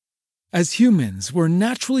As humans, we're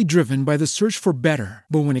naturally driven by the search for better.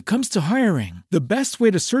 But when it comes to hiring, the best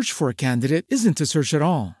way to search for a candidate isn't to search at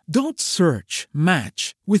all. Don't search,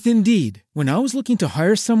 match with Indeed. When I was looking to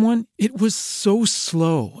hire someone, it was so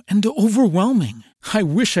slow and overwhelming. I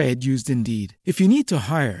wish I had used Indeed. If you need to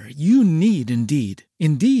hire, you need Indeed.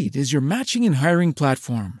 Indeed is your matching and hiring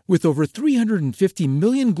platform with over 350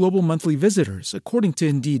 million global monthly visitors, according to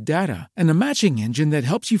Indeed data, and a matching engine that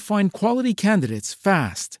helps you find quality candidates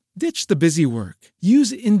fast. Ditch the busy work.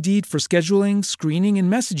 Use Indeed for scheduling, screening,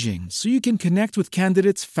 and messaging so you can connect with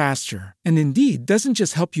candidates faster. And Indeed doesn't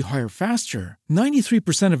just help you hire faster.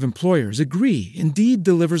 93% of employers agree Indeed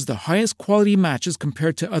delivers the highest quality matches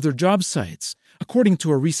compared to other job sites, according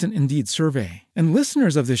to a recent Indeed survey. And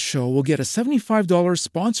listeners of this show will get a $75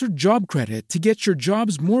 sponsored job credit to get your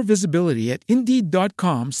jobs more visibility at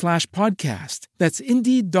Indeed.com/podcast. That's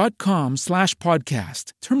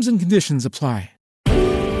Indeed.com/podcast. Terms and conditions apply.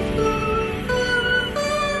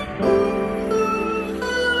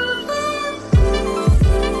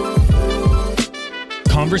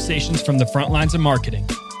 Conversations from the front lines of marketing.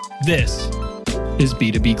 This is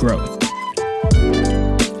B2B Growth.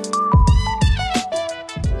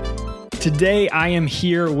 Today, I am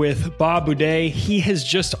here with Bob Boudet. He has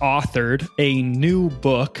just authored a new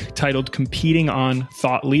book titled Competing on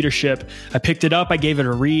Thought Leadership. I picked it up, I gave it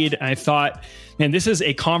a read, and I thought, man, this is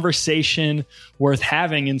a conversation worth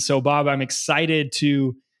having. And so, Bob, I'm excited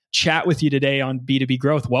to chat with you today on B2B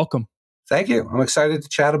Growth. Welcome. Thank you. I'm excited to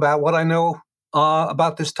chat about what I know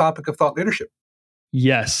about this topic of thought leadership.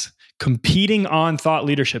 Yes, competing on thought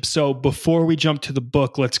leadership. So before we jump to the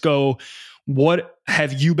book, let's go. What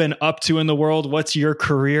have you been up to in the world? What's your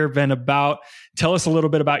career been about? Tell us a little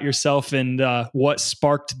bit about yourself and what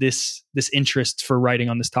sparked this interest for writing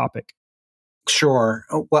on this topic. Sure.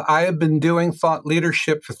 Well, I have been doing thought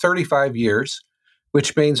leadership for 35 years,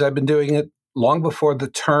 which means I've been doing it long before the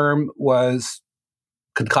term was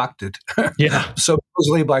concocted. Yeah.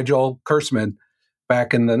 Supposedly by Joel Kurzman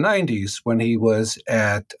back in the 90s when he was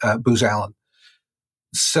at Booz Allen.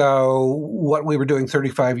 So what we were doing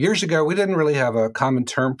 35 years ago, we didn't really have a common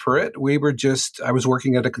term for it. I was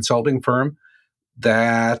working at a consulting firm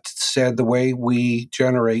that said the way we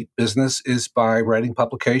generate business is by writing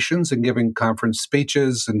publications and giving conference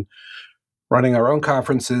speeches and running our own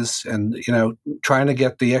conferences and, trying to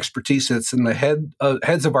get the expertise that's in the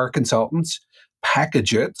heads of our consultants,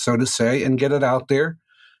 package it, so to say, and get it out there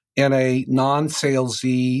in a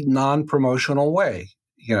non-salesy, non-promotional way.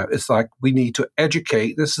 It's like we need to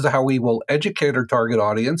educate. This is how we will educate our target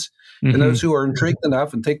audience. Mm-hmm. And those who are intrigued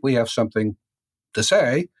enough and think we have something to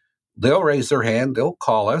say, they'll raise their hand, they'll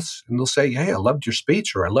call us, and they'll say, hey, I loved your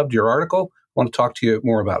speech or I loved your article. I want to talk to you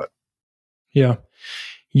more about it. Yeah.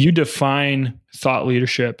 You define thought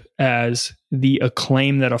leadership as the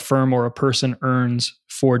acclaim that a firm or a person earns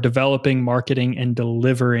for developing, marketing, and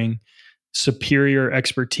delivering superior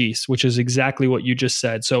expertise, which is exactly what you just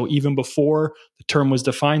said. So even before the term was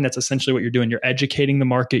defined, that's essentially what you're doing. You're educating the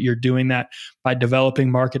market. You're doing that by developing,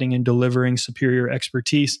 marketing, and delivering superior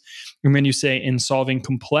expertise. And then you say in solving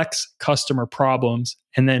complex customer problems.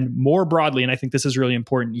 And then more broadly, and I think this is really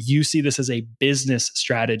important, you see this as a business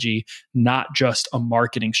strategy, not just a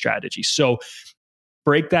marketing strategy. So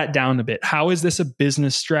break that down a bit. How is this a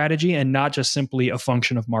business strategy and not just simply a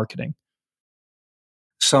function of marketing?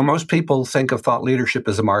 So most people think of thought leadership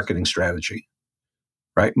as a marketing strategy,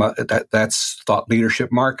 right? That's thought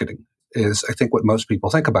leadership marketing is, I think, what most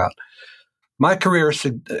people think about. My career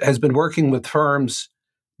has been working with firms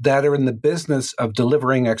that are in the business of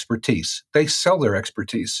delivering expertise. They sell their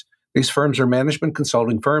expertise. These firms are management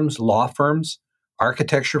consulting firms, law firms,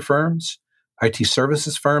 architecture firms, IT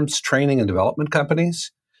services firms, training and development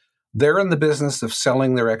companies. They're in the business of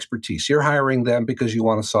selling their expertise. You're hiring them because you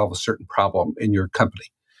want to solve a certain problem in your company.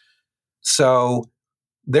 So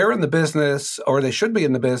they're in the business, or they should be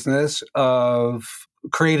in the business, of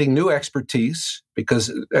creating new expertise,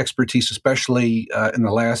 because expertise, especially in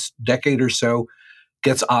the last decade or so,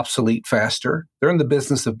 gets obsolete faster. They're in the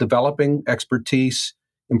business of developing expertise,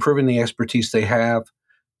 improving the expertise they have,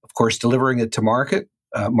 of course, delivering it to market,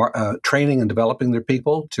 training and developing their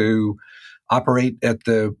people to operate at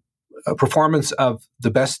the performance of the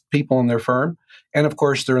best people in their firm. And of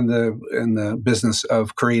course, they're in the business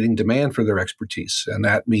of creating demand for their expertise. And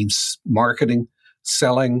that means marketing,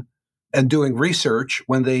 selling, and doing research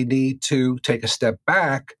when they need to take a step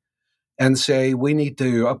back and say, we need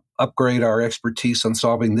to upgrade our expertise on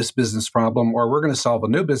solving this business problem, or we're going to solve a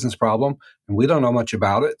new business problem, and we don't know much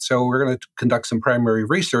about it. So we're going to conduct some primary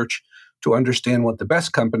research to understand what the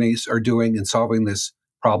best companies are doing in solving this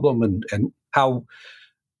problem and how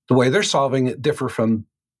the way they're solving it differ from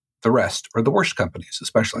the rest, or the worst companies,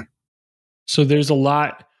 especially. So there's a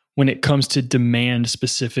lot when it comes to demand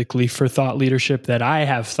specifically for thought leadership that I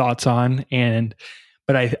have thoughts on.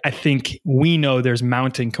 But I think we know there's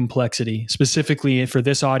mounting complexity. Specifically for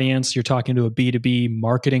this audience, you're talking to a B2B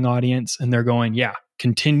marketing audience, and they're going, yeah,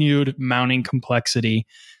 continued mounting complexity.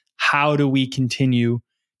 How do we continue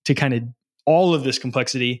to kind of, all of this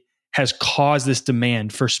complexity has caused this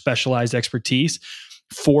demand for specialized expertise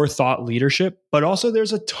for thought leadership, but also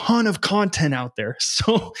there's a ton of content out there.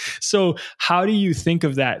 So how do you think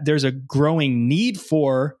of that? There's a growing need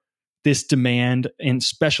for this demand and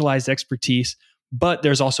specialized expertise, but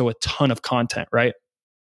there's also a ton of content, right?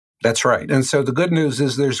 That's right. And so the good news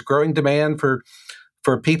is there's growing demand for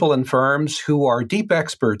people and firms who are deep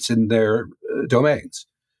experts in their domains,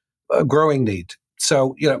 a growing need.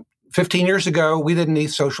 So, 15 years ago, we didn't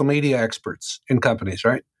need social media experts in companies,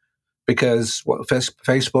 right? Because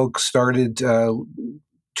Facebook started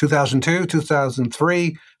 2002,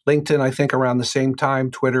 2003, LinkedIn, I think, around the same time,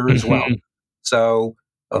 Twitter as well. So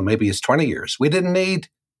maybe it's 20 years. We didn't need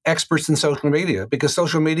experts in social media because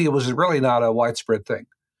social media was really not a widespread thing.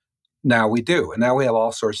 Now we do. And now we have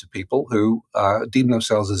all sorts of people who deem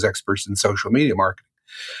themselves as experts in social media marketing.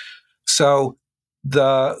 So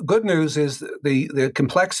the good news is the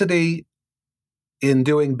complexity in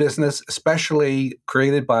doing business, especially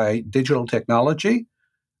created by digital technology,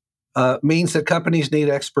 means that companies need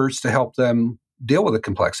experts to help them deal with the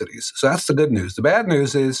complexities. So that's the good news. The bad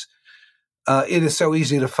news is it is so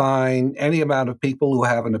easy to find any amount of people who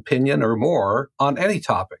have an opinion or more on any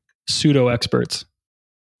topic. Pseudo experts.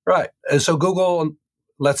 Right. And so Google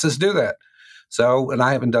lets us do that. So, and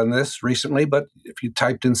I haven't done this recently, but if you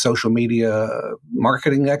typed in social media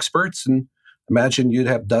marketing experts, and imagine you'd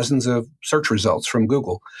have dozens of search results from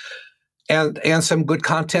Google and some good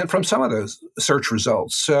content from some of those search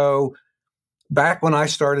results. So back when I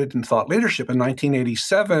started in thought leadership in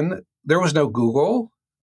 1987, there was no Google.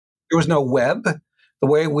 There was no web. The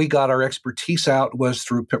way we got our expertise out was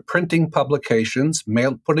through printing publications,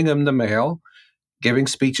 putting them in the mail, giving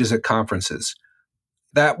speeches at conferences.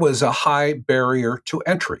 That was a high barrier to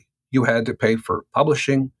entry. You had to pay for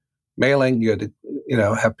publishing, mailing. You had to,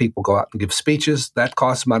 have people go out and give speeches. That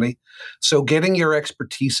costs money. So getting your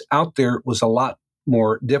expertise out there was a lot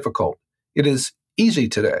more difficult. It is easy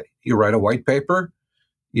today. You write a white paper,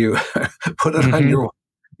 you put it on your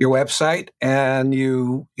website, and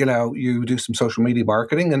you do some social media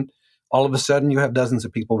marketing, and all of a sudden you have dozens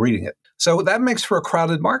of people reading it. So that makes for a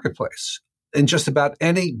crowded marketplace in just about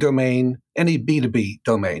any domain, any B2B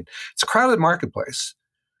domain. It's a crowded marketplace.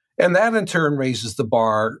 And that in turn raises the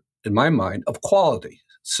bar, in my mind, of quality.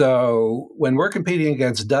 So when we're competing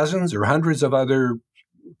against dozens or hundreds of other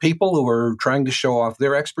people who are trying to show off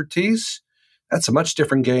their expertise, that's a much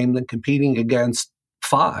different game than competing against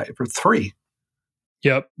 5 or 3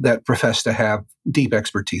 that profess to have deep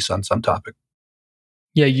expertise on some topic.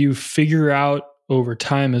 Yeah, you figure out over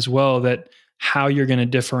time as well that how you're going to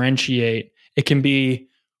differentiate. It can be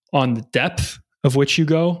on the depth of which you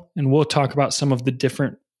go, and we'll talk about some of the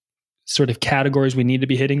different sort of categories we need to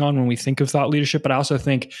be hitting on when we think of thought leadership. But I also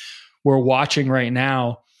think we're watching right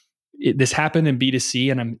now, this happened in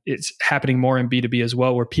B2C, and it's happening more in B2B as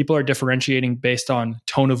well, where people are differentiating based on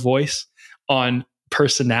tone of voice, on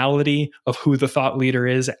personality of who the thought leader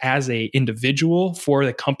is as a individual for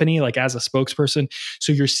the company, like as a spokesperson.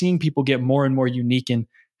 So you're seeing people get more and more unique in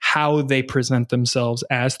how they present themselves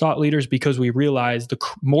as thought leaders, because we realize the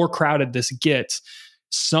more crowded this gets,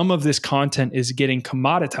 some of this content is getting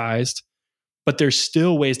commoditized, but there's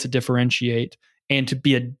still ways to differentiate and to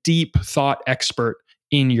be a deep thought expert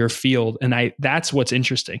in your field. And that's what's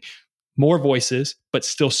interesting. More voices, but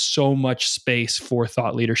still so much space for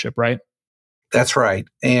thought leadership, right? That's right.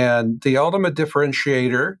 And the ultimate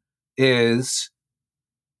differentiator is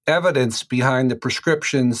evidence behind the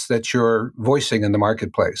prescriptions that you're voicing in the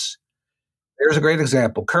marketplace. Here's a great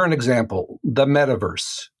example, current example, the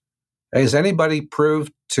metaverse. Has anybody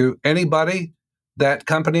proved to anybody that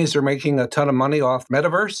companies are making a ton of money off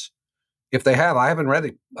metaverse? If they have, I haven't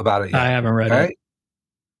read about it yet. I haven't read it.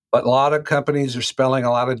 But a lot of companies are spilling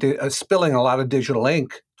a lot of digital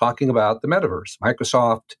ink talking about the metaverse.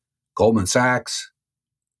 Microsoft, Goldman Sachs,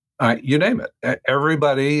 you name it.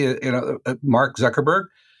 Everybody, Mark Zuckerberg,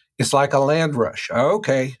 it's like a land rush.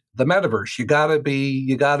 Okay, the metaverse, you got to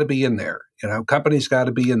be in there. Companies got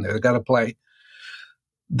to be in there. They got to play.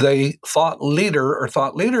 The thought leader or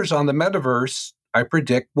thought leaders on the metaverse, I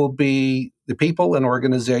predict, will be the people and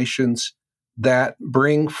organizations that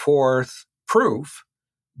bring forth proof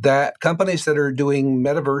that companies that are doing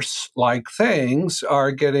metaverse-like things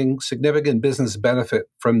are getting significant business benefit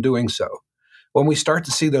from doing so. when we start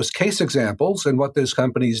to see those case examples and what those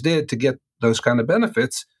companies did to get those kind of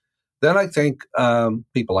benefits, then I think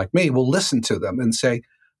people like me will listen to them and say,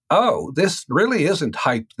 oh, this really isn't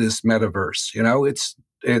hype, this metaverse.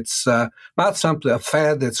 It's not a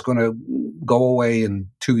fad that's going to go away in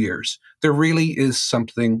 2 years. There really is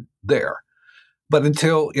something there. But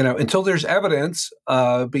until there's evidence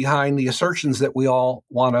behind the assertions that we all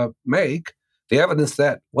want to make, the evidence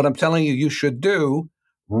that what I'm telling you should do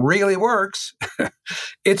really works,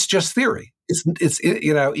 it's just theory.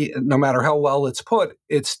 No matter how well it's put,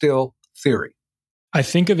 it's still theory. I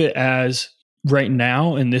think of it as right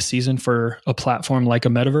now in this season for a platform like a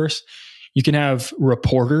metaverse, you can have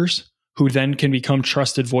reporters who then can become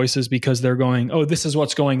trusted voices because they're going, oh, this is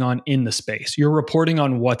what's going on in the space. You're reporting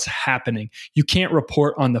on what's happening. You can't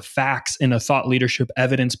report on the facts in a thought leadership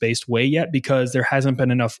evidence-based way yet because there hasn't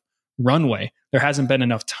been enough runway. There hasn't been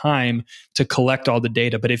enough time to collect all the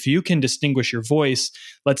data. But if you can distinguish your voice,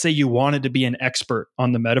 let's say you wanted to be an expert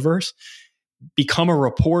on the metaverse, become a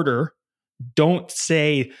reporter. Don't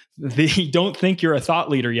think you're a thought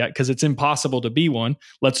leader yet because it's impossible to be one.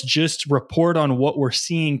 Let's just report on what we're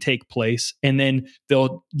seeing take place. And then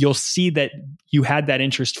you'll see that you had that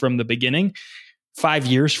interest from the beginning. 5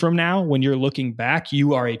 years from now, when you're looking back,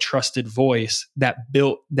 you are a trusted voice that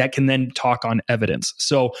can then talk on evidence.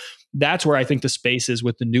 So that's where I think the space is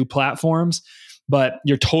with the new platforms. But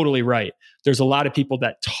you're totally right. There's a lot of people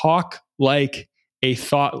that talk like a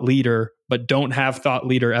thought leader, but don't have thought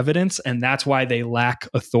leader evidence. And that's why they lack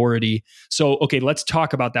authority. So, okay, let's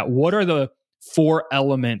talk about that. What are the 4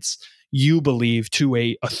 elements you believe to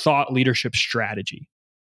a thought leadership strategy?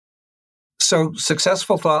 So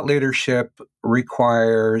successful thought leadership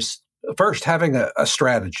requires first having a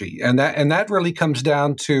strategy. And that really comes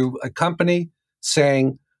down to a company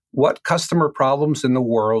saying, what customer problems in the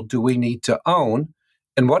world do we need to own?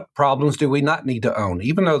 And what problems do we not need to own?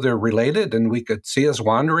 Even though they're related and we could see us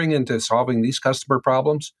wandering into solving these customer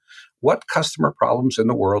problems, what customer problems in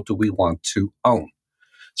the world do we want to own?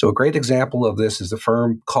 So a great example of this is a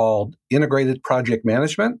firm called Integrated Project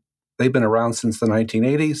Management. They've been around since the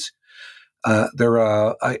 1980s. They're,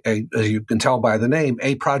 as you can tell by the name,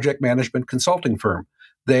 a project management consulting firm.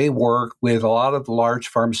 They work with a lot of the large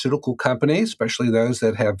pharmaceutical companies, especially those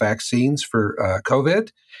that have vaccines for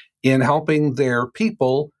COVID, in helping their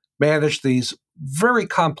people manage these very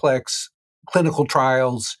complex clinical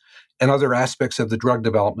trials and other aspects of the drug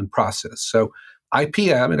development process. So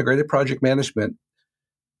IPM, Integrated Project Management,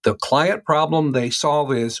 the client problem they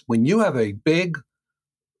solve is when you have a big,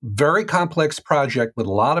 very complex project with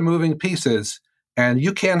a lot of moving pieces and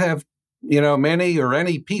you can't have, many or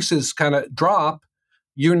any pieces kind of drop,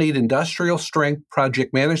 you need industrial strength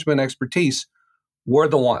project management expertise. We're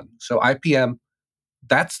the one. So IPM,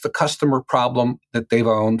 that's the customer problem that they've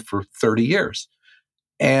owned for 30 years.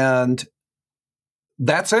 And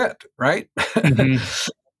that's it, right? Mm-hmm.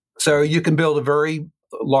 So you can build a very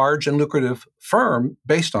large and lucrative firm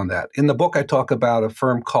based on that. In the book, I talk about a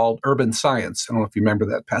firm called Urban Science. I don't know if you remember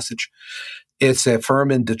that passage. It's a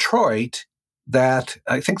firm in Detroit that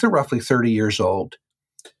I think they're roughly 30 years old.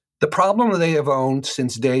 The problem they have owned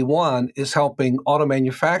since day one is helping auto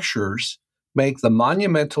manufacturers make the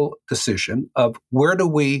monumental decision of where do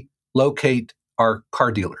we locate our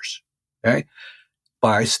car dealers, okay?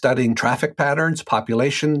 By studying traffic patterns,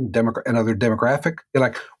 population, and other demographic. You're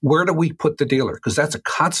like, where do we put the dealer? Because that's a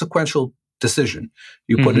consequential decision.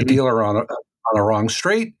 You put a dealer on a wrong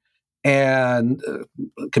street, and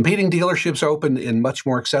competing dealerships open in much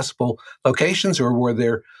more accessible locations or where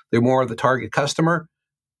they're more of the target customer,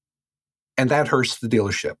 and that hurts the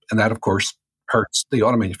dealership. And that, of course, hurts the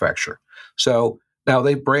auto manufacturer. So now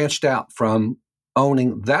they've branched out from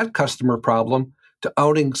owning that customer problem to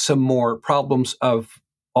owning some more problems of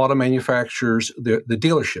auto manufacturers, the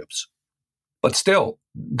dealerships. But still,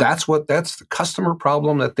 that's the customer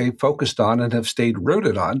problem that they focused on and have stayed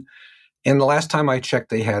rooted on. And the last time I checked,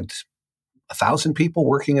 they had 1,000 people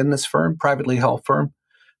working in this firm, privately held firm,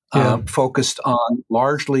 focused on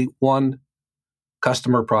largely one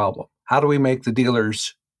customer problem. How do we make the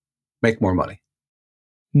dealers make more money?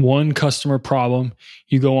 One customer problem.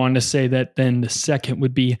 You go on to say that then the second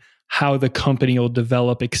would be how the company will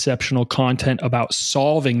develop exceptional content about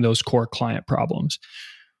solving those core client problems.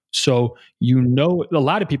 So, a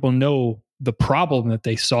lot of people know the problem that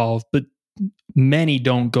they solve, but many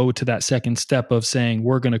don't go to that second step of saying,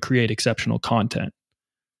 we're going to create exceptional content.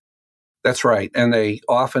 That's right. And they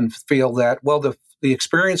often feel that, well, the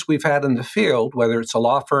experience we've had in the field, whether it's a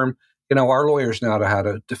law firm, our lawyers know how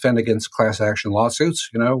to defend against class action lawsuits,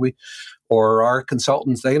 or our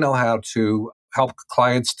consultants, they know how to help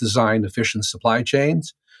clients design efficient supply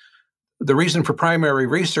chains. The reason for primary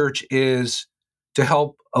research is to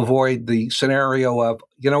help avoid the scenario of,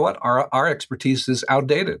 you know what, our expertise is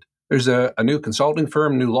outdated. There's a new consulting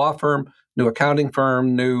firm, new law firm, new accounting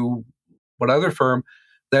firm, new what other firm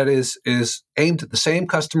that is aimed at the same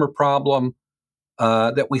customer problem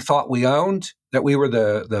that we thought we owned, that we were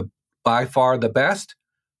the by far the best.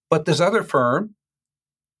 But this other firm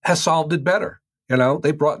has solved it better.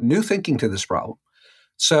 They brought new thinking to this problem.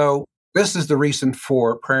 So this is the reason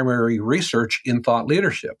for primary research in thought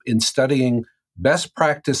leadership, in studying best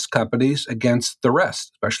practice companies against the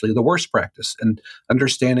rest, especially the worst practice, and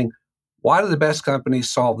understanding why do the best companies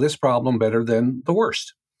solve this problem better than the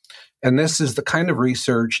worst. And this is the kind of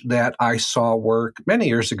research that I saw work many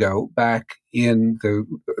years ago, back in the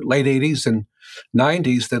late 80s and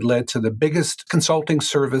 90s, that led to the biggest consulting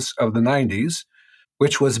service of the 90s,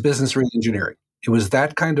 which was business reengineering. It was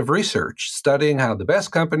that kind of research, studying how the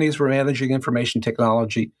best companies were managing information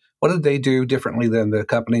technology. What did they do differently than the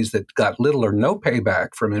companies that got little or no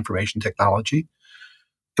payback from information technology?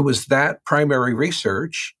 It was that primary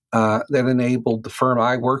research that enabled the firm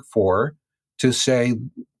I work for to say,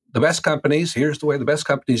 the best companies, here's the way the best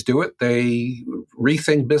companies do it. They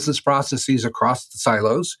rethink business processes across the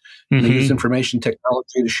silos. Mm-hmm. They use information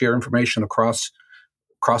technology to share information across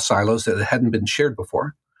silos that hadn't been shared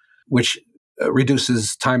before, which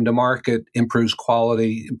reduces time to market, improves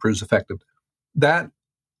quality, improves effectiveness. That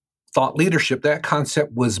thought leadership, that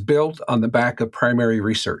concept was built on the back of primary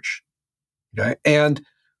research. Okay? And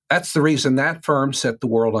that's the reason that firm set the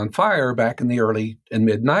world on fire back in the early and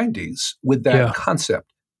mid-90s with that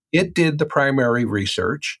concept. It did the primary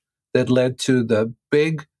research that led to the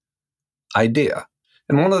big idea.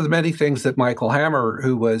 And one of the many things that Michael Hammer,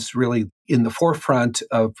 who was really in the forefront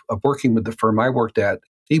of working with the firm I worked at,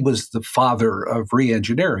 he was the father of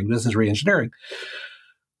reengineering, business reengineering.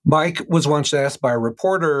 Mike was once asked by a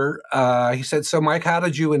reporter, he said, so Mike, how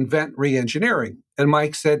did you invent reengineering? And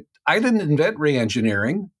Mike said, I didn't invent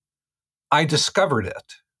reengineering, I discovered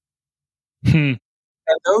it. And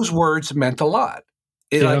those words meant a lot.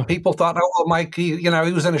 Like people thought, oh, well, Mike, he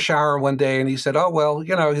was in a shower one day and he said, oh, well,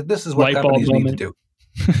 this is what companies need to do.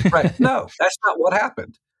 Right. No, that's not what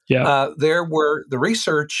happened. Yeah. There were the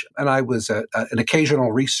research, and I was an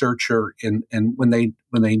occasional researcher in when they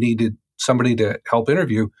needed somebody to help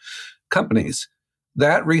interview companies.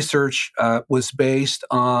 That research was based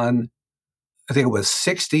on, I think it was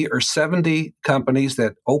 60 or 70 companies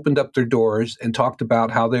that opened up their doors and talked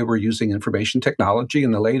about how they were using information technology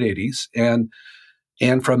in the late 80s. And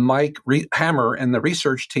from Mike Hammer and the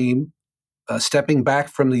research team stepping back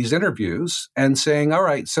from these interviews and saying, all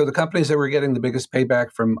right, so the companies that were getting the biggest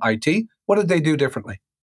payback from IT, what did they do differently?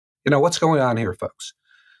 What's going on here, folks?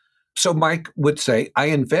 So Mike would say, I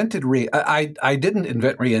didn't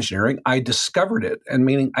invent reengineering, I discovered it. And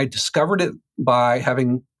meaning I discovered it by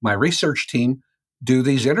having my research team do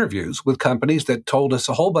these interviews with companies that told us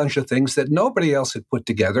a whole bunch of things that nobody else had put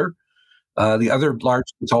together. The other large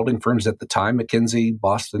consulting firms at the time, McKinsey,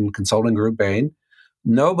 Boston Consulting Group, Bain,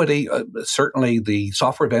 nobody, certainly the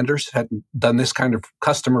software vendors, hadn't done this kind of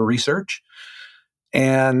customer research.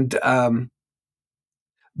 And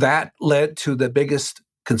that led to the biggest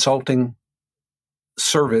consulting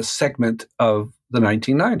service segment of the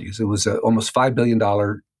 1990s. It was almost $5 billion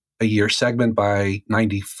a year segment by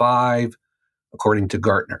 95, according to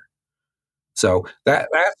Gartner. So that's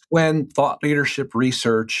when thought leadership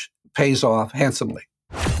research pays off handsomely.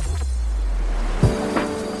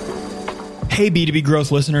 Hey, B2B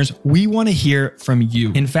Growth listeners, we want to hear from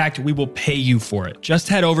you. In fact, we will pay you for it. Just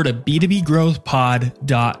head over to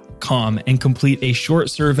b2bgrowthpod.com and complete a short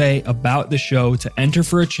survey about the show to enter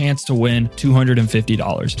for a chance to win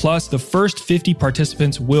 $250. Plus, the first 50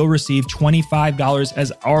 participants will receive $25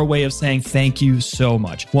 as our way of saying thank you so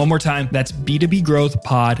much. One more time, that's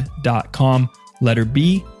b2bgrowthpod.com, letter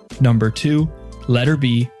B, number 2, letter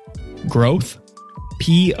B, growth,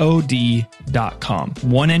 pod.com.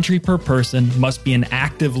 One entry per person, must be an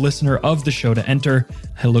active listener of the show to enter.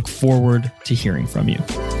 I look forward to hearing from you.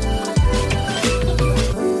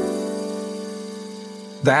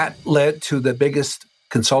 That led to the biggest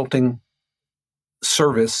consulting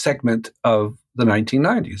service segment of the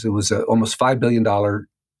 1990s. It was almost $5 billion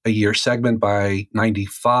a year segment by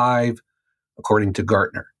 95, according to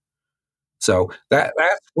Gartner. So that's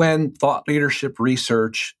when thought leadership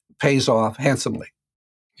research pays off handsomely.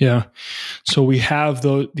 Yeah. So we have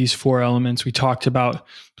these four elements. We talked about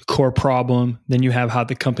the core problem. Then you have how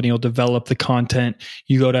the company will develop the content.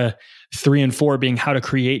 You go to 3 and 4 being how to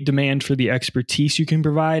create demand for the expertise you can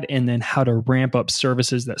provide, and then how to ramp up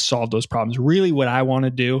services that solve those problems. Really what I want to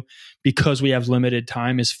do, because we have limited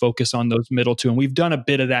time, is focus on those middle two. And we've done a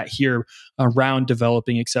bit of that here around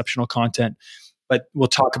developing exceptional content, but we'll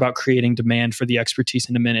talk about creating demand for the expertise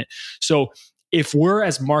in a minute. So if we're,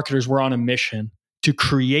 as marketers, we're on a mission to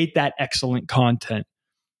create that excellent content,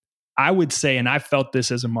 I would say, and I felt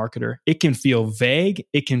this as a marketer, it can feel vague.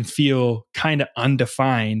 It can feel kind of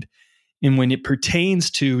undefined. And when it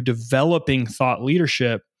pertains to developing thought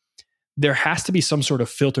leadership, there has to be some sort of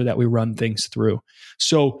filter that we run things through.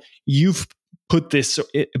 So you've put this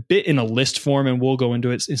a bit in a list form, and we'll go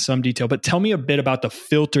into it in some detail, but tell me a bit about the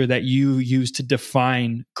filter that you use to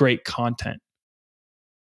define great content.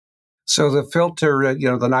 So the filter,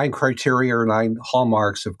 the 9 criteria or 9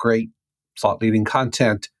 hallmarks of great thought-leading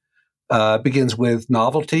content begins with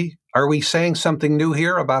novelty. Are we saying something new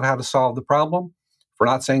here about how to solve the problem? If we're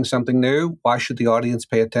not saying something new, why should the audience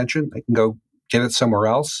pay attention? They can go get it somewhere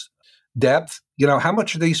else. Depth, how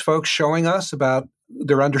much are these folks showing us about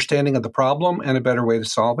their understanding of the problem and a better way to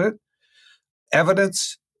solve it?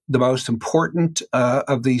 Evidence, the most important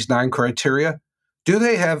of these 9 criteria. Do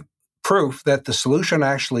they have proof that the solution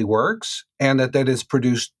actually works and that has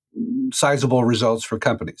produced sizable results for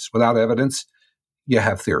companies? Without evidence, you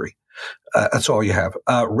have theory. That's all you have.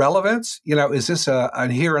 Relevance, is this a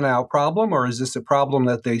here and now problem, or is this a problem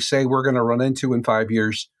that they say we're going to run into in 5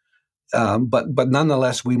 years? But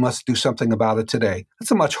nonetheless, we must do something about it today. That's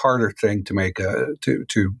a much harder thing to make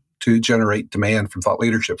to generate demand from thought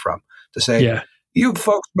leadership from. To say, You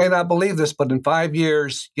folks may not believe this, but in 5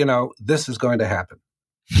 years, this is going to happen.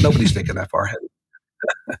 Nobody's thinking that far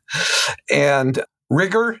ahead. And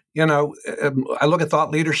rigor, I look at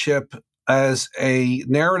thought leadership as a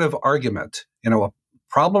narrative argument, a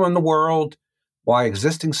problem in the world, why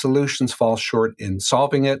existing solutions fall short in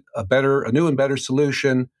solving it, a new and better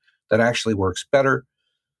solution that actually works better,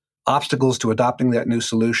 obstacles to adopting that new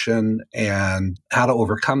solution and how to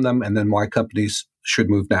overcome them, and then why companies should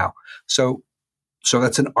move now. So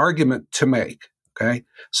that's an argument to make, okay?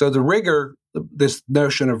 So the rigor, this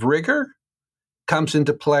notion of rigor comes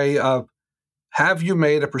into play of, have you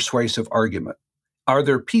made a persuasive argument? Are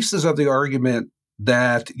there pieces of the argument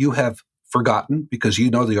that you have forgotten because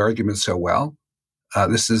you know the argument so well?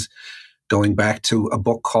 This is going back to a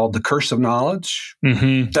book called The Curse of Knowledge.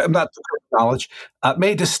 Mm-hmm. Not The Curse of Knowledge,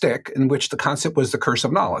 Made to Stick, in which the concept was the curse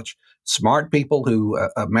of knowledge. Smart people who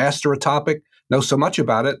master a topic know so much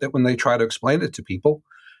about it that when they try to explain it to people,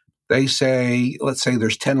 they say, let's say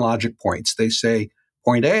there's 10 logic points. They say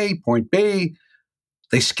point A, point B.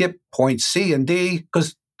 They skip point C and D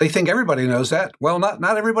because they think everybody knows that. Well,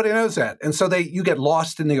 not everybody knows that. And so you get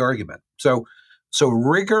lost in the argument. So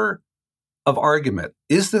rigor of argument.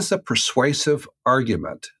 Is this a persuasive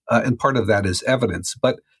argument? And part of that is evidence.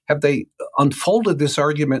 But have they unfolded this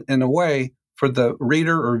argument in a way for the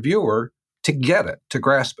reader or viewer to get it, to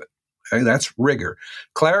grasp it? Okay, that's rigor.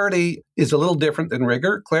 Clarity is a little different than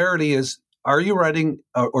rigor. Clarity is, are you writing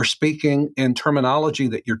or speaking in terminology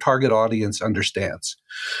that your target audience understands?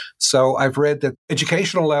 So I've read that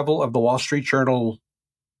educational level of the Wall Street Journal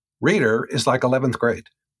reader is like 11th grade.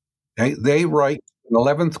 Okay? They write an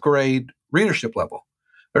 11th grade readership level.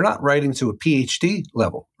 They're not writing to a PhD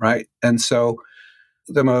level, right? And so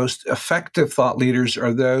the most effective thought leaders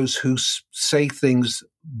are those who say things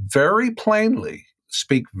very plainly,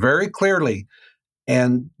 speak very clearly,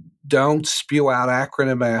 and don't spew out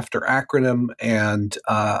acronym after acronym and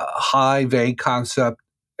high vague concept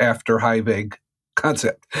after high vague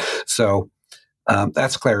concept. So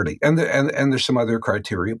that's clarity, and there's some other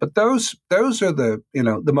criteria, but those are the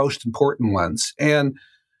most important ones. And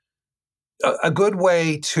a good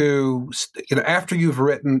way to after you've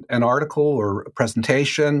written an article or a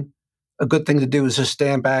presentation, a good thing to do is just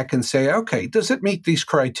stand back and say, okay, does it meet these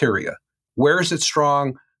criteria? Where is it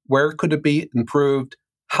strong? Where could it be improved?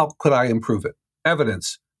 How could I improve it?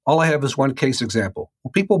 Evidence. All I have is one case example.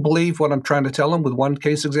 Will people believe what I'm trying to tell them with one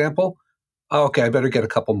case example? Oh, okay, I better get a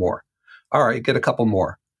couple more. All right, get a couple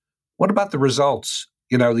more. What about the results?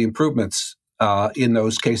 The improvements in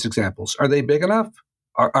those case examples. Are they big enough?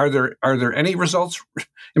 Are there any results,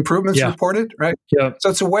 improvements reported? Right. Yeah. So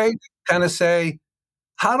it's a way to kind of say,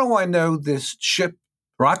 how do I know this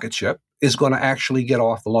rocket ship, is going to actually get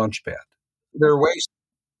off the launch pad? There are ways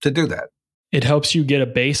to do that. It helps you get a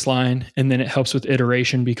baseline, and then it helps with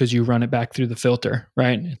iteration because you run it back through the filter,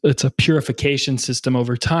 right? It's a purification system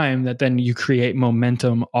over time that then you create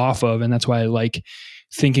momentum off of. And that's why I like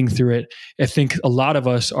thinking through it, I think a lot of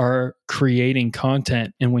us are creating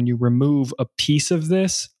content. And when you remove a piece of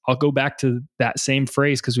this, I'll go back to that same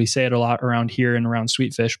phrase because we say it a lot around here and around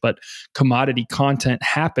Sweetfish, but commodity content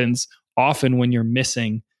happens often when you're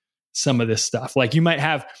missing some of this stuff. Like you might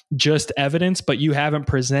have just evidence, but you haven't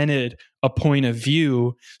presented a point of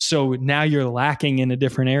view. So now you're lacking in a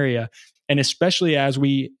different area. And especially as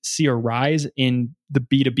we see a rise in the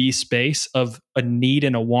B2B space of a need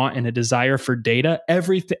and a want and a desire for data,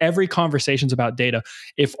 every conversation's about data.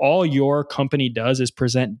 If all your company does is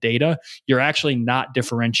present data, you're actually not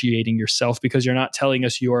differentiating yourself because you're not telling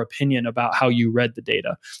us your opinion about how you read the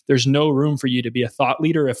data. There's no room for you to be a thought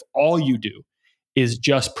leader if all you do is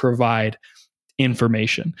just provide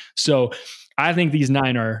information. So I think these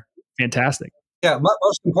 9 are fantastic. Yeah,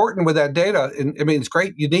 most important with that data, I mean, it's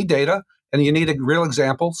great. You need data and you need real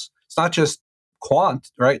examples. It's not just quant,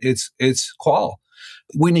 right? It's qual.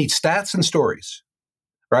 We need stats and stories,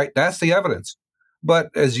 right? That's the evidence. But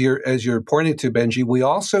as you're pointing to, Benji, we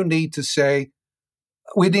also need to say,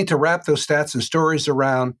 we need to wrap those stats and stories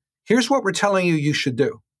around, here's what we're telling you should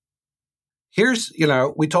do. Here's,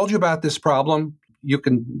 we told you about this problem. You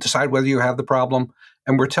can decide whether you have the problem,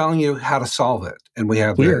 and we're telling you how to solve it. And we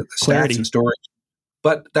have the stats and stories.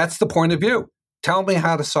 But that's the point of view. Tell me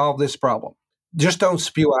how to solve this problem. Just don't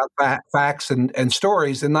spew out facts and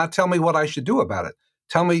stories and not tell me what I should do about it.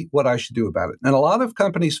 Tell me what I should do about it. And a lot of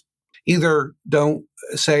companies either don't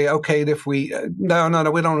say, okay, if we,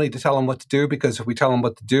 no, we don't need to tell them what to do, because if we tell them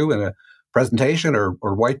what to do in a presentation or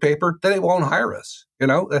white paper, then they won't hire us. Then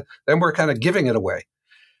we're kind of giving it away.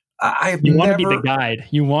 You want to be the guide.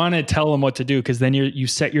 You want to tell them what to do because then you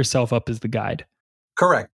set yourself up as the guide.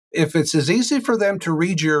 Correct. If it's as easy for them to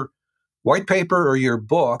read your white paper or your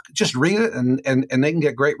book, just read it and they can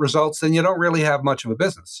get great results, then you don't really have much of a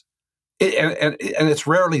business. And it's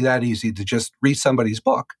rarely that easy to just read somebody's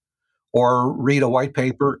book or read a white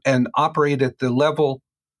paper and operate at the level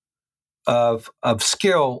of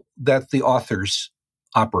skill that the authors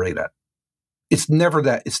operate at. It's never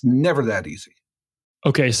that easy.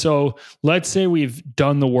 Okay, so let's say we've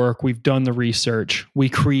done the work, we've done the research, we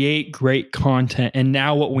create great content, and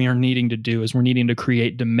now what we are needing to do is we're needing to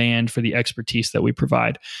create demand for the expertise that we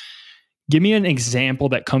provide. Give me an example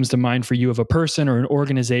that comes to mind for you of a person or an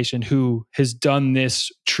organization who has done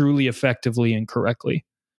this truly effectively and correctly.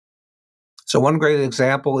 So one great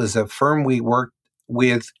example is a firm we worked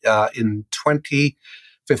with in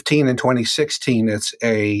 2015 and 2016. It's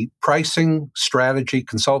a pricing strategy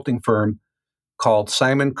consulting firm called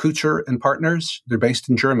Simon Kucher and Partners. They're based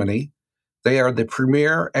in Germany. They are the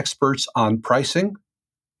premier experts on pricing.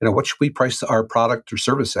 What should we price our product or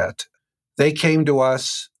service at? They came to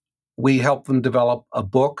us. We helped them develop a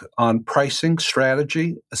book on pricing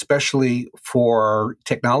strategy, especially for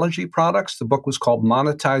technology products. The book was called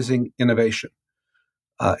Monetizing Innovation.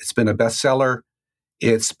 It's been a bestseller.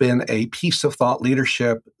 It's been a piece of thought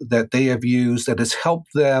leadership that they have used that has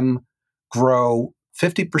helped them grow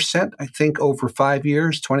 50%, I think, over 5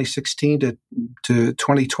 years, 2016 to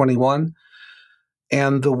 2021.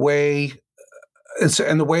 And the way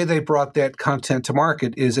they brought that content to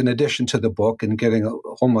market is, in addition to the book and getting a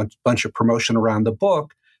whole bunch of promotion around the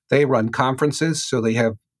book, they run conferences. So they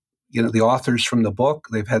have, the authors from the book,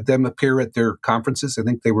 they've had them appear at their conferences. I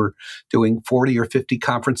think they were doing 40 or 50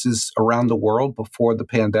 conferences around the world before the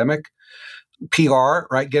pandemic. PR,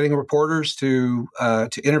 right? Getting reporters to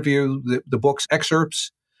interview the book's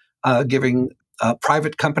excerpts, giving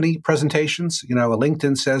private company presentations. A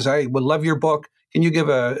LinkedIn says, "I would love your book. Can you give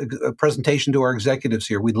a presentation to our executives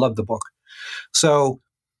here? We'd love the book." So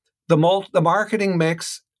the marketing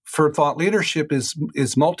mix for thought leadership is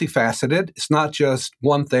multifaceted. It's not just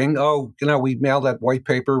one thing. Oh, we mailed that white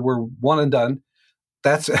paper. We're one and done.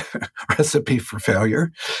 That's a recipe for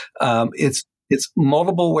failure. It's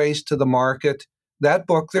multiple ways to the market. That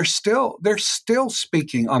book, they're still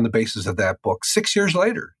speaking on the basis of that book 6 years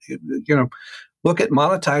later. Look at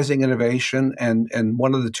Monetizing Innovation, and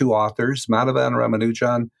one of the two authors, Madhavan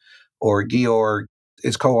Ramanujan, or Georg,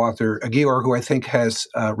 is co-author. Georg, who I think has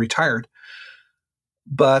retired,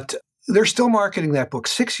 but they're still marketing that book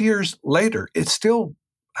 6 years later. It's still,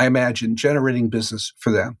 I imagine, generating business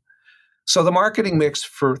for them. So the marketing mix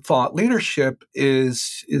for thought leadership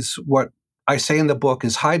is what I say in the book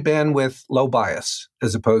is high bandwidth, low bias,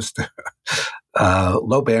 as opposed to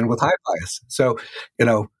low bandwidth, high bias. So,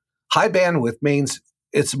 high bandwidth means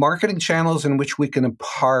it's marketing channels in which we can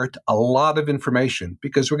impart a lot of information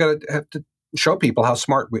because we're going to have to show people how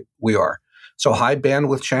smart we are. So high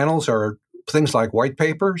bandwidth channels are things like white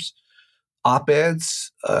papers,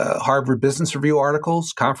 op-eds, Harvard Business Review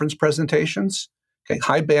articles, conference presentations. Okay,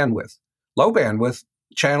 high bandwidth. Low bandwidth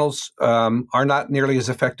channels are not nearly as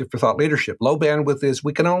effective for thought leadership. Low bandwidth is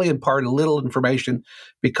we can only impart a little information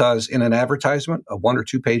because in an advertisement, a 1 or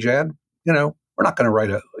 2 page ad, we're not going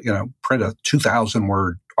to print a 2,000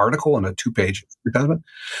 word article in a 2-page advertisement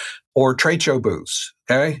or trade show booths.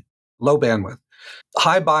 Okay. Low bandwidth,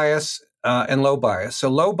 high bias and low bias. So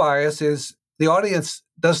low bias is the audience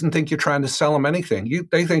doesn't think you're trying to sell them anything.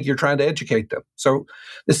 They think you're trying to educate them. So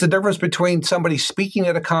it's the difference between somebody speaking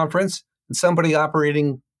at a conference and somebody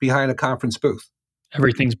operating behind a conference booth.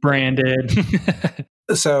 Everything's branded.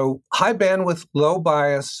 So high bandwidth, low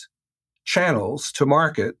bias channels to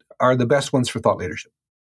market are the best ones for thought leadership.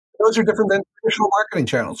 Those are different than traditional marketing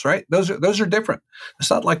channels, right? Those are different.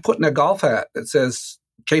 It's not like putting a golf hat that says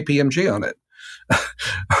KPMG on it.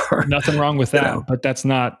 Nothing wrong with that, but that's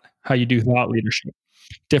not how you do thought leadership.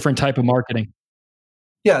 Different type of marketing.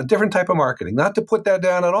 Yeah, different type of marketing. Not to put that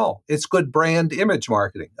down at all. It's good brand image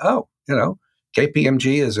marketing. Oh,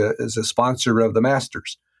 KPMG is a sponsor of the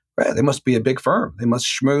Masters. Right? They must be a big firm. They must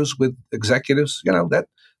schmooze with executives.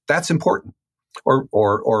 That's important.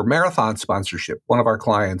 Or marathon sponsorship. One of our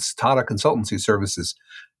clients, Tata Consultancy Services,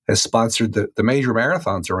 has sponsored the major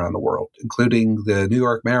marathons around the world, including the New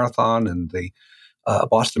York Marathon and the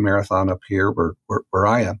Boston Marathon up here where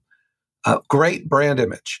I am. Great brand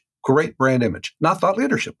image. Not thought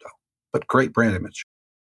leadership, though, but great brand image.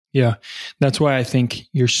 Yeah. That's why I think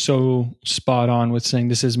you're so spot on with saying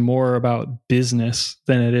this is more about business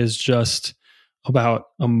than it is just about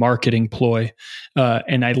a marketing ploy.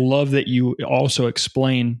 And I love that you also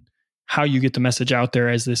explain how you get the message out there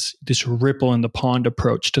as this ripple in the pond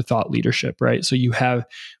approach to thought leadership, right? So you have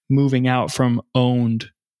moving out from owned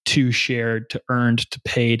to shared to earned to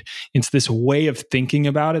paid. It's this way of thinking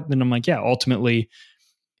about it. Then I'm like, yeah, ultimately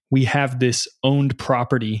we have this owned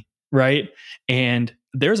property, right? And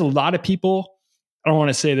there's a lot of people, I don't want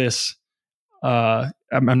to say this, I'm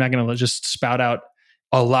not going to just spout out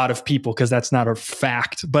a lot of people because that's not a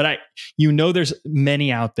fact, but there's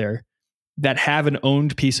many out there that have an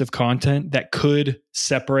owned piece of content that could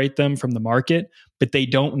separate them from the market, but they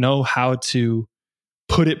don't know how to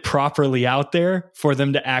put it properly out there for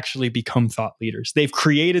them to actually become thought leaders. They've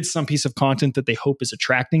created some piece of content that they hope is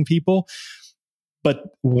attracting people. But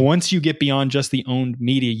once you get beyond just the owned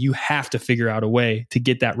media, you have to figure out a way to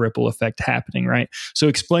get that ripple effect happening, right? So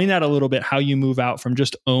explain that a little bit, how you move out from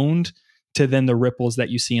just owned to then the ripples that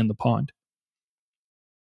you see in the pond.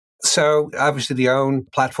 So obviously the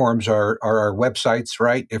owned platforms are our websites,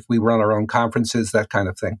 right? If we run our own conferences, that kind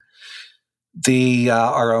of thing.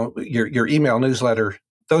 Our own, your email newsletter,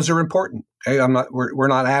 those are important. Okay? We're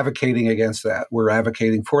not advocating against that. We're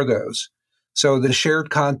advocating for those. So the shared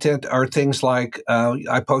content are things like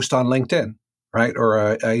I post on LinkedIn, right?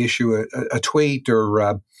 Or I issue a tweet, or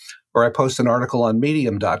I post an article on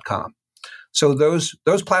Medium.com. So those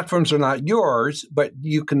platforms are not yours, but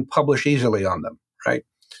you can publish easily on them, right?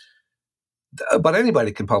 But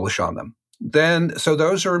anybody can publish on them. So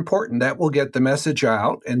those are important. That will get the message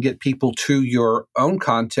out and get people to your own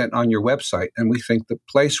content on your website. And we think the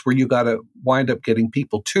place where you got to wind up getting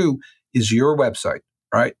people to is your website,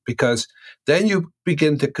 right? Because then you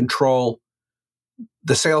begin to control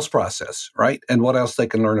the sales process, right? And what else they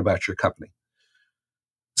can learn about your company.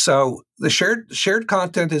 So the shared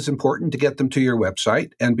content is important to get them to your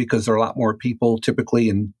website. And because there are a lot more people typically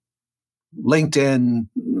in LinkedIn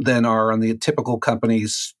than are on the typical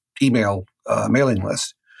company's email mailing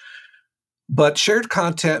list. But shared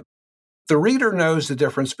content, the reader knows the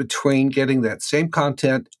difference between getting that same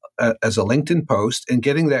content as a LinkedIn post and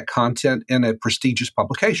getting that content in a prestigious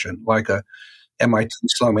publication like a MIT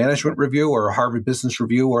Sloan Management Review or a Harvard Business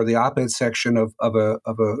Review or the op-ed section of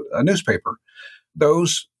a newspaper.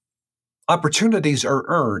 Those opportunities are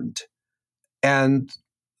earned, and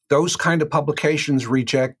those kind of publications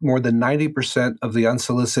reject more than 90% of the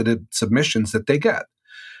unsolicited submissions that they get.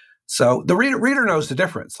 So the reader knows the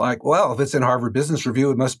difference. Like, well, if it's in Harvard Business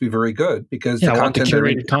Review, it must be very good because the content, the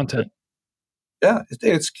curated content. Yeah,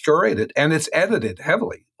 it's curated and it's edited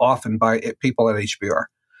heavily, often by people at HBR.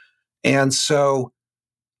 And so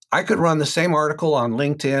I could run the same article on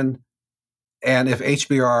LinkedIn, and if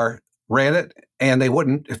HBR ran it, and they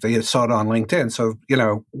wouldn't if they saw it on LinkedIn. So,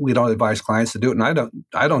 we don't advise clients to do it, and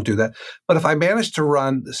I don't do that. But if I managed to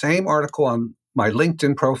run the same article on my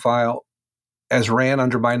LinkedIn profile as ran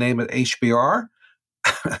under my name at HBR,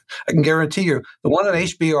 I can guarantee you the one at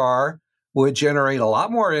HBR would generate a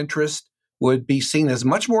lot more interest, would be seen as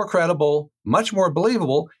much more credible, much more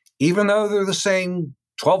believable, even though they're the same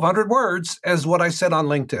 1,200 words as what I said on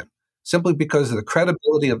LinkedIn, simply because of the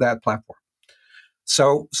credibility of that platform.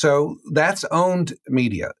 So that's owned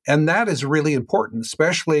media, and that is really important,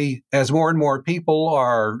 especially as more and more people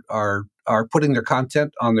are putting their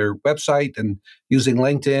content on their website and using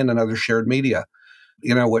LinkedIn and other shared media.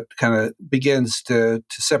 What kind of begins to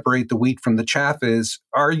separate the wheat from the chaff is: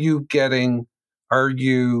 are you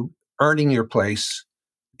earning your place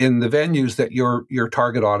in the venues that your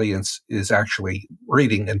target audience is actually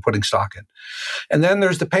reading and putting stock in? And then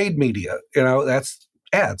there's the paid media. That's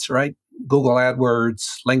ads, right? Google AdWords,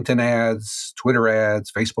 LinkedIn ads, Twitter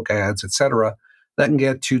ads, Facebook ads, etc. That can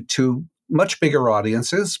get to much bigger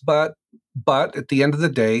audiences, but at the end of the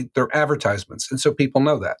day, they're advertisements, and so people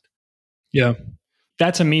know that. Yeah,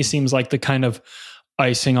 that to me seems like the kind of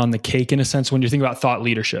icing on the cake in a sense when you think about thought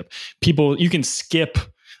leadership. You can skip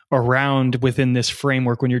around within this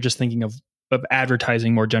framework when you're just thinking of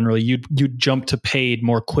advertising more generally. You'd jump to paid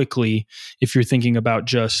more quickly if you're thinking about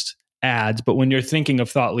just ads. But when you're thinking of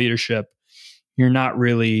thought leadership, you're not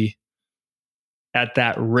really at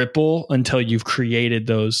that ripple until you've created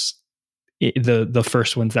the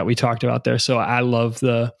first ones that we talked about there. So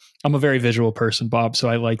I'm a very visual person, Bob. So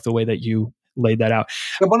I like the way that you laid that out.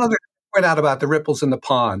 But one other point out about the ripples in the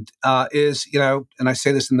pond is, and I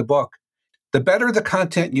say this in the book, the better the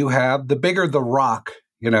content you have, the bigger the rock,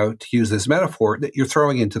 to use this metaphor, that you're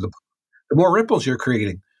throwing into the pond, the more ripples you're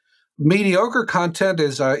creating. Mediocre content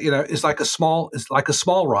is like a small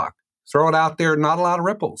rock. Throw it out there, not a lot of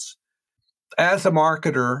ripples. As a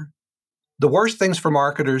marketer, the worst things for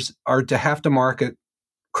marketers are to have to market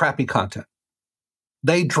crappy content.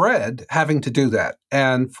 They dread having to do that,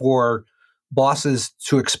 and for bosses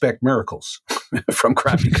to expect miracles from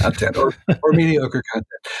crappy content or mediocre content.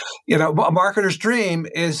 A marketer's dream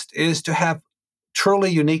is to have truly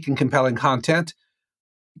unique and compelling content.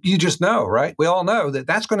 You just know, right? We all know that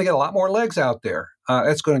that's going to get a lot more legs out there.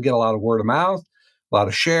 It's going to get a lot of word of mouth, a lot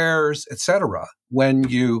of shares, etc. when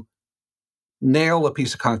you nail a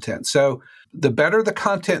piece of content. So the better the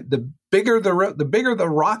content, the bigger the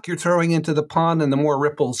rock you're throwing into the pond, and the more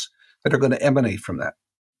ripples that are going to emanate from that.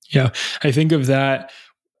 Yeah, I think of that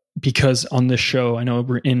because on this show, I know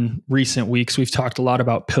in recent weeks, we've talked a lot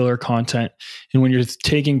about pillar content. And when you're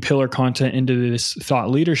taking pillar content into this thought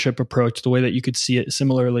leadership approach, the way that you could see it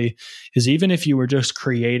similarly is even if you were just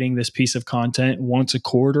creating this piece of content once a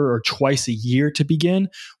quarter or twice a year to begin,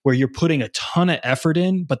 where you're putting a ton of effort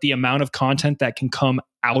in, but the amount of content that can come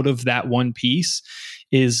out of that one piece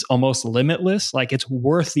is almost limitless. Like it's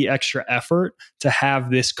worth the extra effort to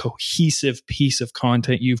have this cohesive piece of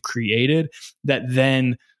content you've created that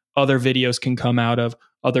then other videos can come out of,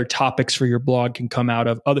 other topics for your blog can come out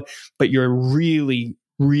of, but you're really,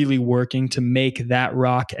 really working to make that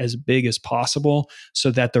rock as big as possible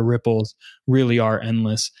so that the ripples really are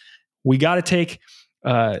endless. We got to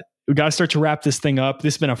start to wrap this thing up.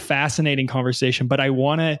 This has been a fascinating conversation, but I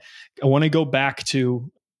want to go back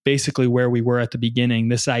to basically where we were at the beginning,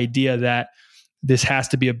 this idea that this has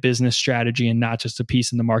to be a business strategy and not just a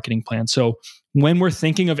piece in the marketing plan. So when we're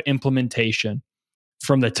thinking of implementation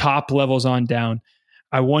from the top levels on down,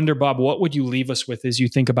 I wonder, Bob, what would you leave us with as you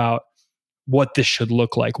think about what this should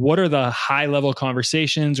look like? What are the high level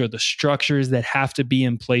conversations or the structures that have to be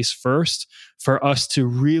in place first for us to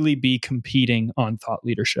really be competing on thought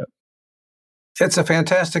leadership? It's a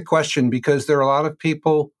fantastic question because there are a lot of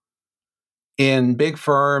people in big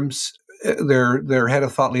firms, their head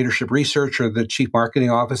of thought leadership research or the chief marketing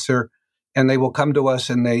officer, and they will come to us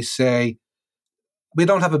and they say, we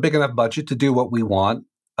don't have a big enough budget to do what we want.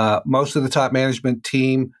 Most of the top management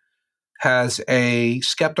team has a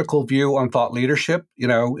skeptical view on thought leadership.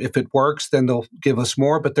 If it works, then they'll give us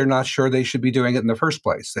more, but they're not sure they should be doing it in the first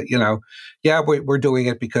place. That, we're doing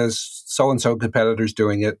it because so-and-so competitor's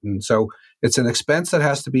doing it. And so it's an expense that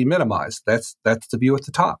has to be minimized. That's the view at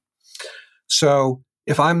the top. So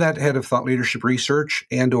if I'm that head of thought leadership research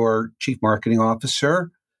and or chief marketing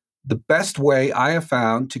officer, the best way I have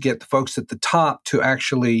found to get the folks at the top to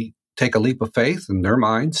actually take a leap of faith in their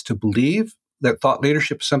minds to believe that thought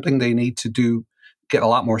leadership is something they need to get a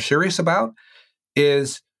lot more serious about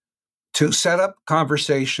is to set up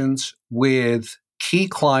conversations with key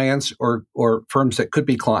clients or firms that could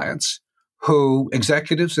be clients,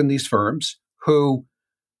 executives in these firms who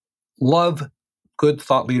love good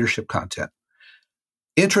thought leadership content.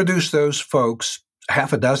 Introduce those folks,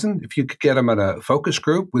 half a dozen, if you could get them in a focus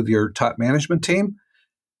group with your top management team,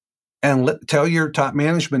 and tell your top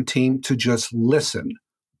management team to just listen.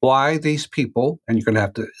 Why these people, and you're going to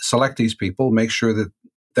have to select these people, make sure that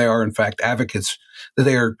they are in fact advocates, that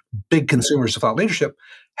they are big consumers of thought leadership.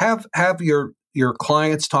 Have your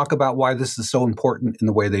clients talk about why this is so important in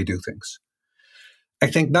the way they do things. I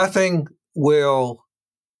think nothing will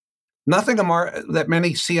Nothing that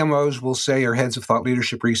many CMOs will say or heads of thought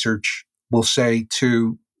leadership research will say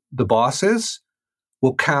to the bosses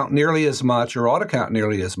will count nearly as much or ought to count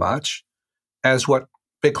nearly as much as what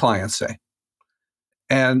big clients say.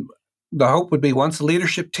 And the hope would be once the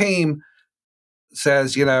leadership team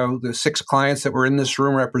says, the 6 clients that were in this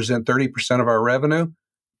room represent 30% of our revenue,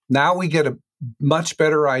 now we get a much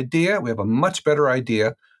better idea. We have a much better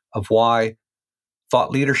idea of why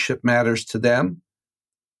thought leadership matters to them.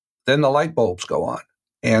 Then the light bulbs go on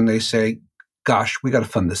and they say, gosh, we got to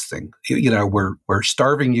fund this thing. We're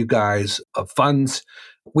starving you guys of funds.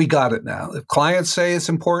 We got it now. If clients say it's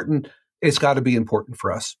important, it's got to be important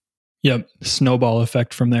for us. Yep. Snowball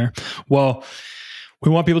effect from there. Well,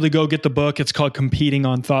 we want people to go get the book. It's called Competing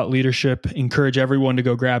on Thought Leadership. Encourage everyone to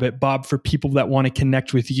go grab it. Bob, for people that want to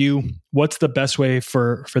connect with you, what's the best way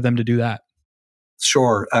for them to do that?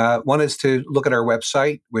 Sure. One is to look at our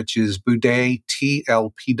website, which is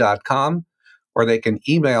boudettlp.com, or they can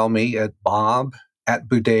email me at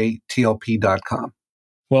bob@boudettlp.com.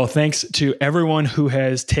 Well, thanks to everyone who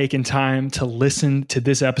has taken time to listen to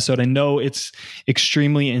this episode. I know it's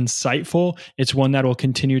extremely insightful. It's one that will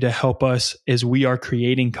continue to help us as we are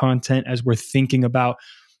creating content, as we're thinking about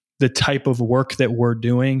the type of work that we're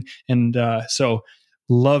doing. And so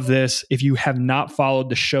love this. If you have not followed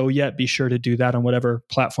the show yet, be sure to do that on whatever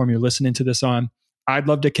platform you're listening to this on. I'd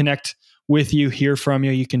love to connect with you, hear from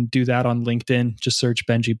you. You can do that on LinkedIn. Just search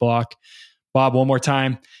Benji Block. Bob, one more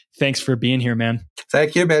time, thanks for being here, man.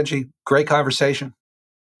 Thank you, Benji. Great conversation.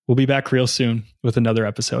 We'll be back real soon with another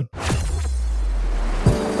episode.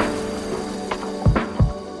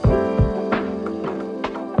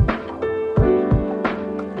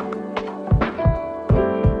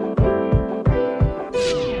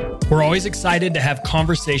 We're always excited to have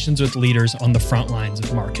conversations with leaders on the front lines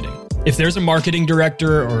of marketing. If there's a marketing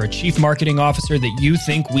director or a chief marketing officer that you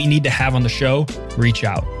think we need to have on the show, reach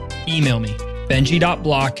out. Email me,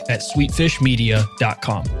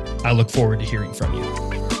 benji.block@sweetfishmedia.com. I look forward to hearing from you.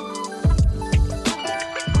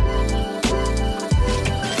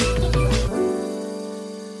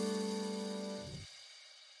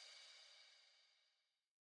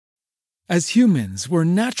 As humans, we're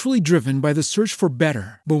naturally driven by the search for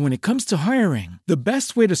better. But when it comes to hiring, the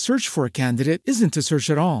best way to search for a candidate isn't to search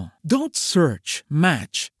at all. Don't search,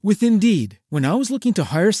 match with Indeed. When I was looking to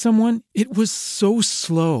hire someone, it was so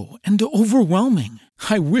slow and overwhelming.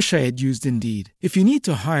 I wish I had used Indeed. If you need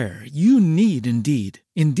to hire, you need Indeed.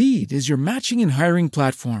 Indeed is your matching and hiring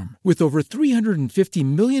platform with over 350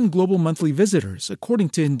 million global monthly visitors, according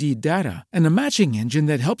to Indeed data, and a matching engine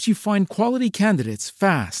that helps you find quality candidates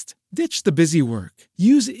fast. Ditch the busy work.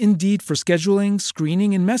 Use Indeed for scheduling,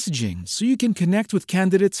 screening, and messaging so you can connect with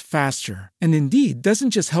candidates faster. And Indeed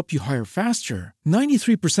doesn't just help you hire faster.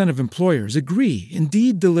 93% of employers agree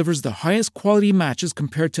Indeed delivers the highest quality matches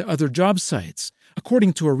compared to other job sites,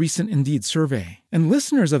 according to a recent Indeed survey. And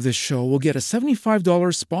listeners of this show will get a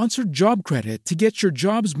 $75 sponsored job credit to get your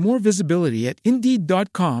jobs more visibility at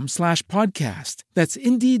Indeed.com/podcast. That's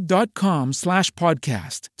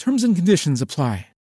Indeed.com/podcast. Terms and conditions apply.